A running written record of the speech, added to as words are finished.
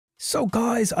So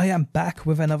guys, I am back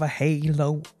with another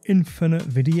Halo Infinite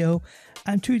video,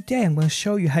 and today I'm going to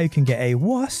show you how you can get a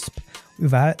Wasp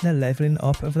without the leveling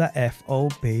up of that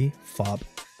FOB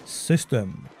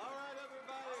system.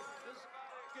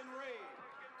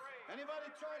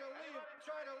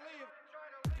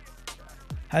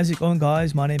 How's it going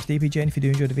guys? My name's DPJ, and if you do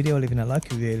enjoy the video, leaving a like,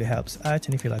 it really helps out,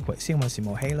 and if you like what you see and want to see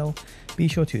more Halo, be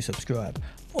sure to subscribe.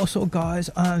 Also guys,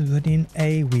 I'm running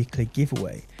a weekly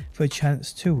giveaway for a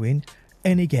chance to win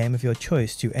any game of your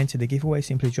choice. To enter the giveaway,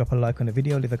 simply drop a like on the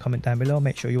video, leave a comment down below,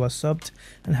 make sure you are subbed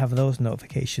and have those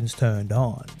notifications turned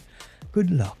on.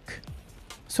 Good luck.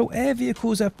 So air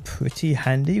vehicles are pretty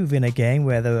handy within a game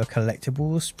where there are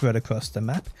collectibles spread across the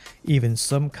map. Even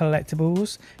some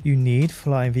collectibles, you need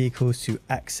flying vehicles to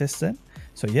access them.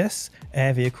 So yes,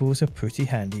 air vehicles are pretty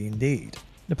handy indeed.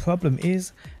 The problem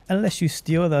is, unless you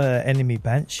steal the enemy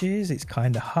Banshees, it's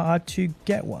kinda hard to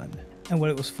get one. And while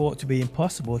it was thought to be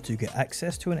impossible to get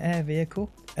access to an air vehicle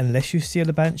unless you steal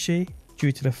the Banshee,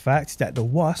 due to the fact that the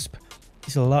Wasp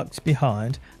is locked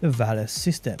behind the VALOR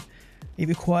system. It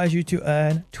requires you to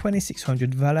earn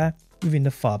 2600 VALOR within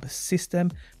the FOB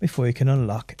system before you can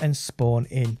unlock and spawn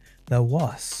in the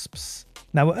Wasps.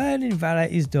 Now earning VALOR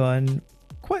is done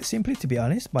quite simply, to be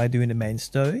honest, by doing the main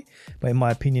story, but in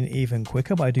my opinion even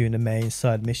quicker by doing the main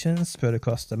side missions spread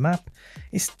across the map.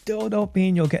 It still don't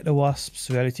mean you'll get the Wasps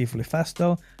relatively fast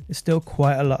though. There's still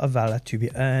quite a lot of VALOR to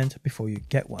be earned before you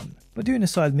get one. But doing the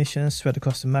side missions spread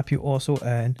across the map, you also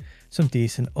earn some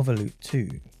decent other loot too.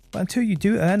 But until you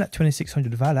do earn that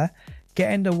 2600 VALOR,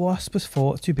 getting the Wasp was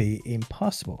thought to be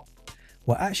impossible.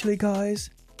 Well actually guys,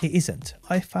 it isn't.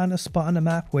 I found a spot on the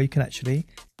map where you can actually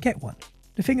get one.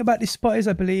 The thing about this spot is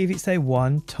I believe it's a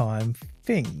one-time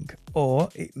thing, or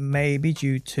it may be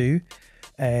due to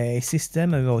a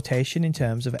system of rotation in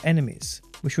terms of enemies,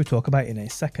 which we'll talk about in a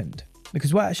second.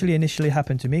 Because what actually initially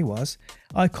happened to me was,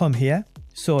 I come here,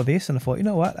 saw this, and I thought, you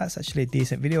know what, that's actually a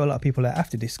decent video. A lot of people are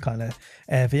after this kind of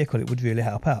air vehicle, it would really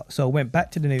help out. So I went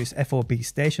back to the nearest FOB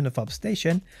station, the FOB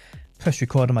station, pressed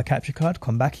record on my capture card,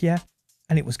 come back here,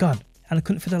 and it was gone. And I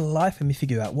couldn't for the life of me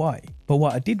figure out why. But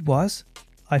what I did was,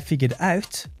 I figured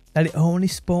out that it only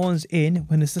spawns in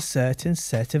when there's a certain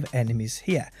set of enemies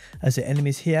here. As the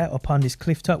enemies here upon this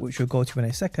cliff top, which we'll go to in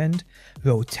a second,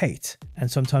 rotate. And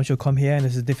sometimes you'll come here and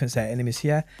there's a different set of enemies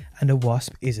here and the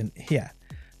Wasp isn't here.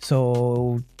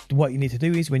 So what you need to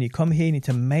do is when you come here, you need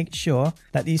to make sure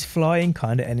that these flying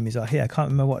kind of enemies are here. I can't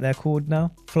remember what they're called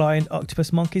now. Flying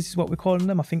octopus monkeys is what we're calling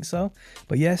them, I think so.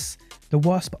 But yes, the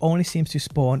Wasp only seems to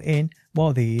spawn in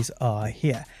while these are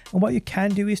here. And what you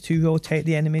can do is to rotate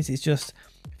the enemies. It's just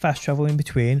fast travel in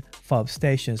between FOB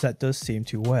stations. That does seem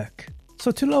to work.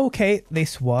 So to locate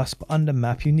this Wasp on the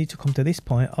map, you need to come to this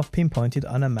point I've pinpointed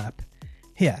on a map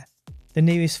here. The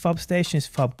nearest FOB station is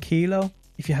FOB Kilo.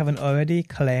 If you haven't already,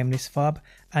 claim this FOB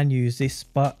and use this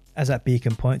spot as that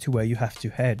beacon point to where you have to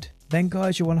head. Then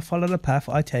guys, you want to follow the path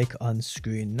I take on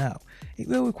screen now. It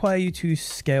will require you to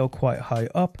scale quite high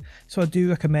up, so I do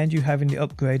recommend you having the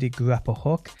upgraded grapple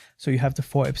hook so you have the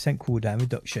 40% cooldown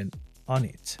reduction on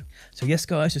it. So yes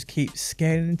guys, just keep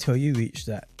scaling until you reach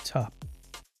that top.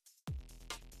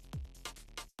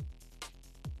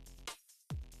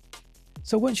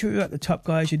 So once you're at the top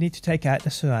guys, you need to take out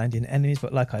the surrounding enemies,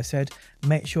 but like I said,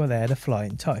 make sure they're the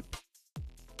flying type.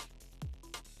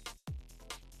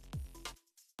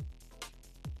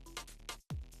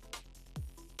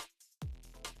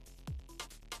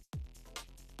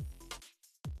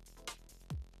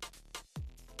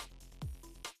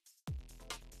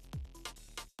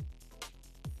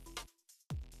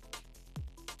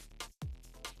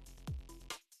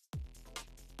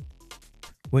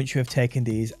 Once you have taken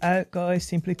these out guys,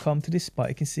 simply come to this spot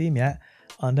you can see me at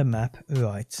on the map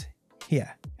right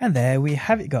here. And there we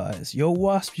have it guys, your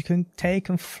Wasp. You can take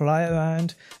and fly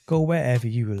around, go wherever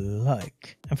you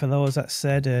like. And for those that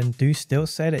said and do still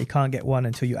say that you can't get one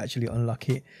until you actually unlock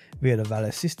it via the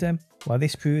VALOR system, well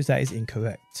this proves that is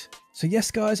incorrect. So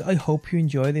yes guys, I hope you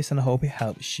enjoy this and I hope it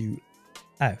helps you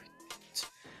out.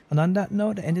 And on that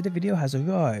note, the end of the video has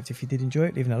arrived. If you did enjoy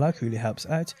it, leaving a like really helps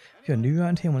out. If you're new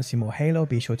around here and want to see more Halo,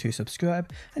 be sure to subscribe.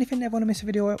 And if you never want to miss a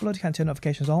video I upload, you can turn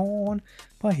notifications on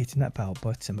by hitting that bell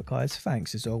button. But guys,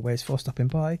 thanks as always for stopping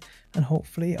by, and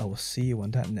hopefully I will see you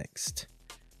on that next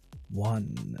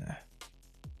one.